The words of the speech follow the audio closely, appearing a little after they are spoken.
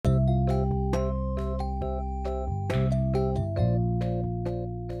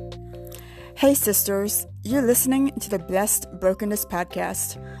Hey sisters, you're listening to the Blessed Brokenness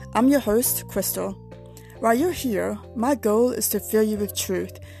podcast. I'm your host, Crystal. While you're here, my goal is to fill you with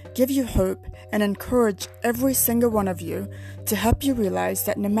truth, give you hope, and encourage every single one of you to help you realize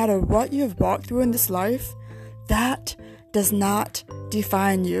that no matter what you have walked through in this life, that does not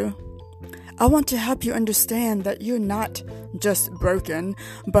define you. I want to help you understand that you're not just broken,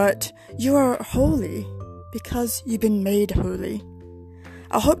 but you are holy because you've been made holy.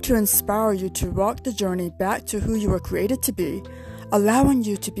 I hope to inspire you to walk the journey back to who you were created to be, allowing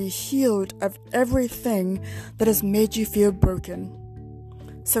you to be healed of everything that has made you feel broken.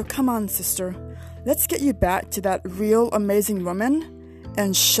 So come on, sister, let's get you back to that real amazing woman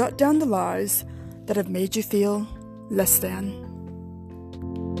and shut down the lies that have made you feel less than.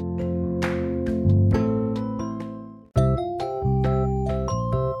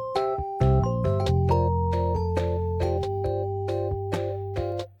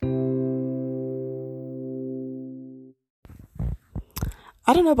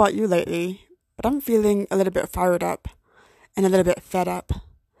 I don't know about you lately, but I'm feeling a little bit fired up and a little bit fed up.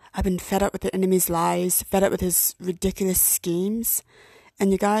 I've been fed up with the enemy's lies, fed up with his ridiculous schemes.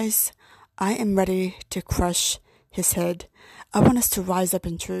 And you guys, I am ready to crush his head. I want us to rise up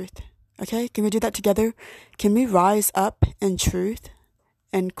in truth. Okay? Can we do that together? Can we rise up in truth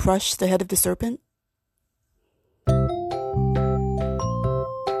and crush the head of the serpent?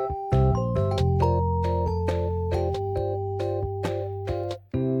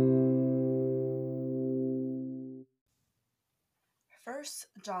 First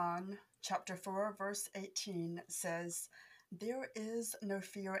John chapter 4 verse 18 says, "There is no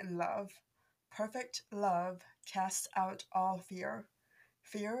fear in love. Perfect love casts out all fear.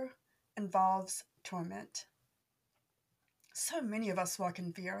 Fear involves torment." So many of us walk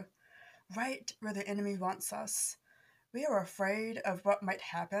in fear, right where the enemy wants us. We are afraid of what might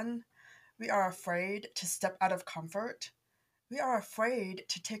happen. We are afraid to step out of comfort. We are afraid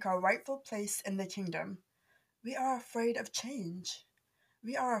to take our rightful place in the kingdom. We are afraid of change.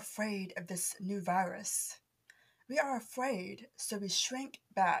 We are afraid of this new virus. We are afraid, so we shrink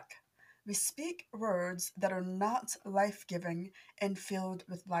back. We speak words that are not life-giving and filled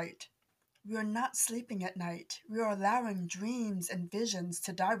with light. We are not sleeping at night. We are allowing dreams and visions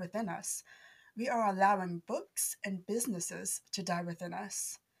to die within us. We are allowing books and businesses to die within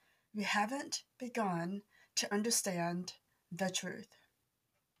us. We haven't begun to understand the truth.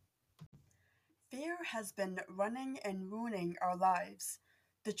 Fear has been running and ruining our lives.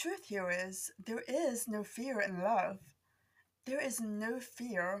 The truth here is, there is no fear in love. There is no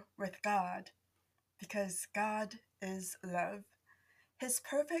fear with God, because God is love. His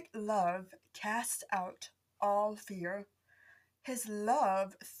perfect love casts out all fear. His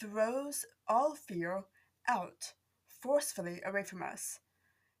love throws all fear out forcefully away from us.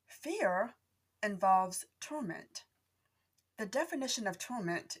 Fear involves torment. The definition of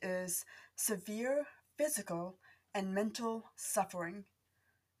torment is severe physical and mental suffering.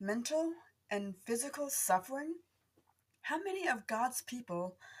 Mental and physical suffering? How many of God's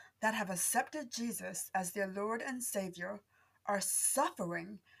people that have accepted Jesus as their Lord and Savior are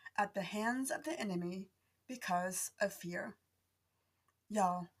suffering at the hands of the enemy because of fear?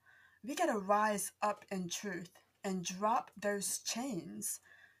 Y'all, we gotta rise up in truth and drop those chains,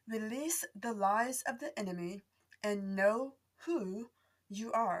 release the lies of the enemy, and know who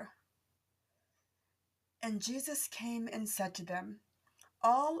you are. And Jesus came and said to them,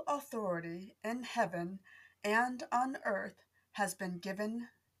 "All authority in heaven and on earth has been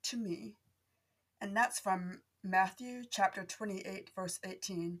given to me." And that's from Matthew chapter 28, verse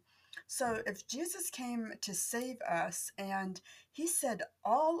 18. So if Jesus came to save us and he said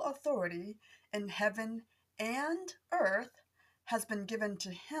all authority in heaven and earth has been given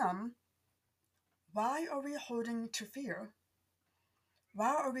to him, why are we holding to fear?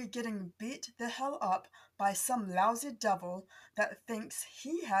 Why are we getting beat the hell up by some lousy devil that thinks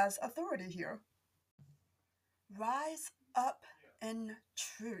he has authority here? Rise up in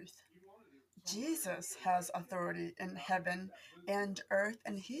truth. Jesus has authority in heaven and earth,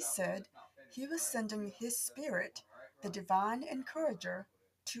 and he said he was sending his Spirit, the divine encourager,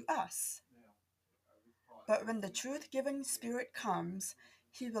 to us. But when the truth-giving Spirit comes,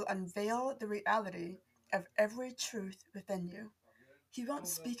 he will unveil the reality of every truth within you. He won't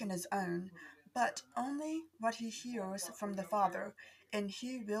speak on his own, but only what he hears from the Father, and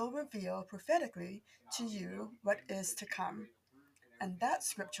he will reveal prophetically to you what is to come. And that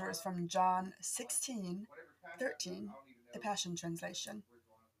scripture is from John 16:13, the Passion Translation.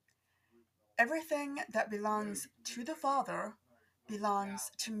 Everything that belongs to the Father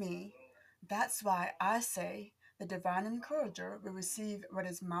belongs to me. That's why I say the divine encourager will receive what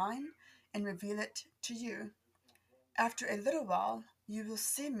is mine and reveal it to you. After a little while, you will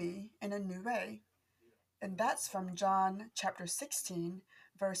see me in a new way. And that's from John chapter 16,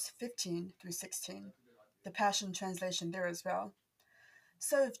 verse 15 through 16. The Passion Translation there as well.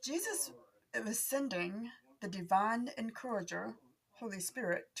 So if Jesus was sending the divine encourager, Holy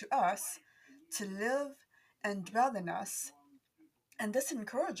Spirit, to us to live and dwell in us, and this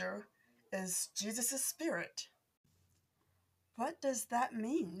encourager is Jesus' Spirit, what does that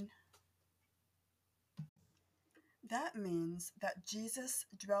mean? That means that Jesus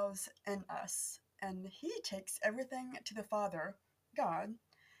dwells in us, and he takes everything to the Father, God,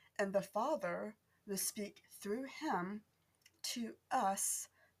 and the Father will speak through him to us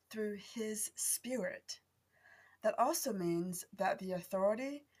through his Spirit. That also means that the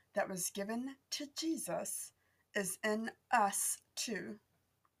authority that was given to Jesus is in us too.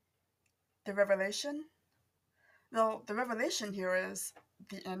 The revelation? Well, the revelation here is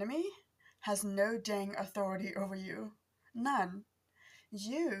the enemy has no dang authority over you. None.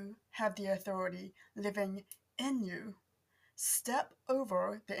 You have the authority living in you. Step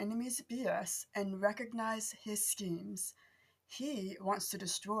over the enemy's BS and recognize his schemes. He wants to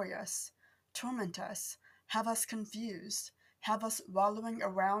destroy us, torment us, have us confused, have us wallowing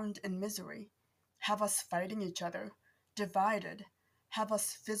around in misery, have us fighting each other, divided, have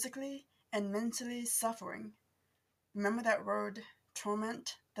us physically and mentally suffering. Remember that word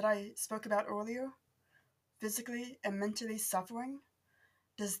torment that I spoke about earlier? Physically and mentally suffering?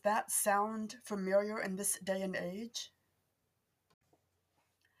 Does that sound familiar in this day and age?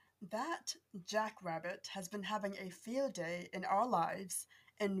 That jackrabbit has been having a field day in our lives,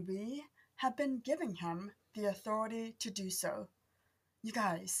 and we have been giving him the authority to do so. You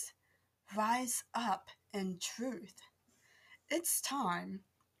guys, rise up in truth. It's time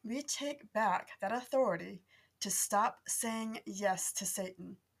we take back that authority to stop saying yes to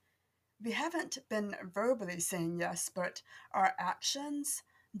Satan. We haven't been verbally saying yes, but our actions,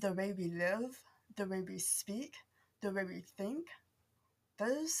 the way we live, the way we speak, the way we think,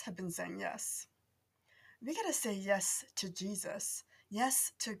 those have been saying yes. We gotta say yes to Jesus,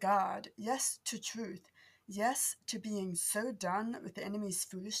 yes to God, yes to truth, yes to being so done with the enemy's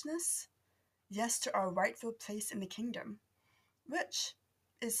foolishness, yes to our rightful place in the kingdom, which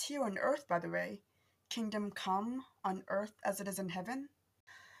is here on earth, by the way. Kingdom come on earth as it is in heaven.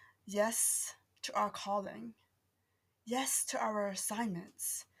 Yes to our calling. Yes to our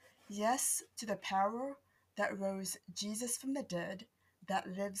assignments. Yes to the power that rose Jesus from the dead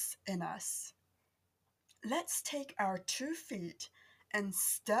that lives in us. Let's take our 2 feet and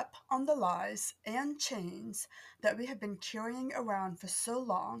step on the lies and chains that we have been carrying around for so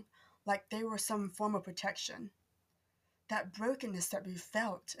long, like they were some form of protection. That brokenness that we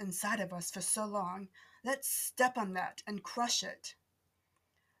felt inside of us for so long, let's step on that and crush it.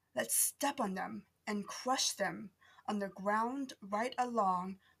 Let's step on them and crush them on the ground right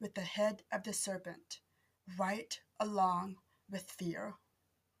along with the head of the serpent, right along with fear.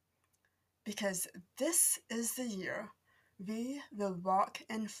 Because this is the year we will walk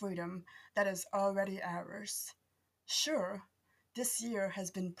in freedom that is already ours. Sure, this year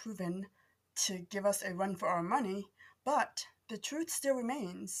has been proven to give us a run for our money, but the truth still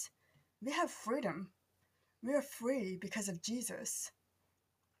remains. We have freedom. We are free because of Jesus.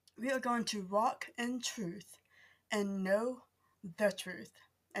 We are going to walk in truth and know the truth.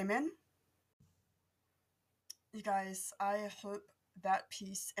 Amen? You guys, I hope that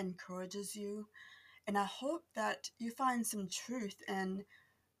piece encourages you. And I hope that you find some truth in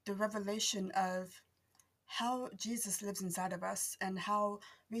the revelation of how Jesus lives inside of us and how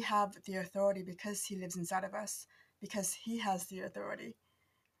we have the authority because he lives inside of us, because he has the authority.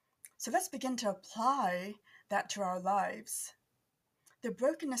 So let's begin to apply that to our lives. The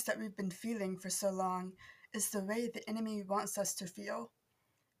brokenness that we've been feeling for so long is the way the enemy wants us to feel.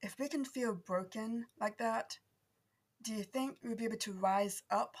 If we can feel broken like that, do you think we'll be able to rise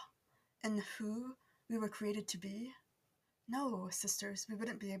up in who we were created to be? No, sisters, we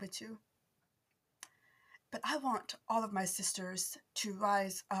wouldn't be able to. But I want all of my sisters to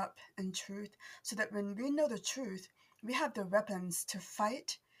rise up in truth so that when we know the truth, we have the weapons to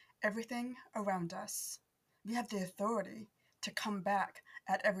fight everything around us. We have the authority to come back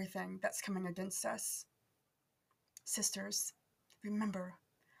at everything that's coming against us. Sisters, remember,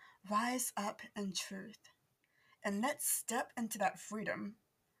 rise up in truth and let's step into that freedom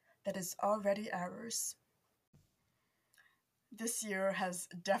that is already ours. This year has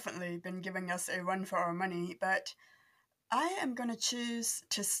definitely been giving us a run for our money, but I am going to choose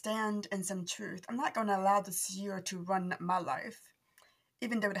to stand in some truth. I'm not going to allow this year to run my life,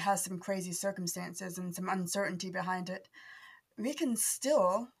 even though it has some crazy circumstances and some uncertainty behind it. We can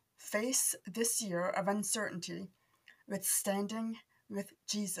still face this year of uncertainty with standing with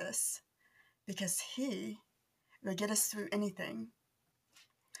Jesus, because He will get us through anything.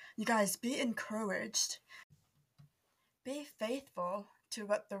 You guys, be encouraged. Be faithful to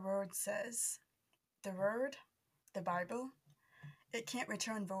what the Word says. The Word, the Bible, it can't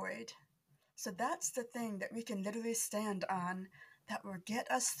return void. So that's the thing that we can literally stand on that will get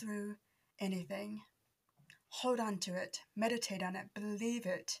us through anything. Hold on to it, meditate on it, believe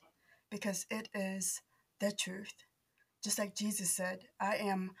it, because it is the truth. Just like Jesus said, I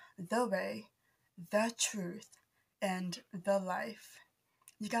am the way, the truth, and the life.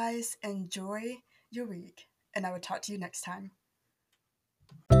 You guys enjoy your week, and I will talk to you next time.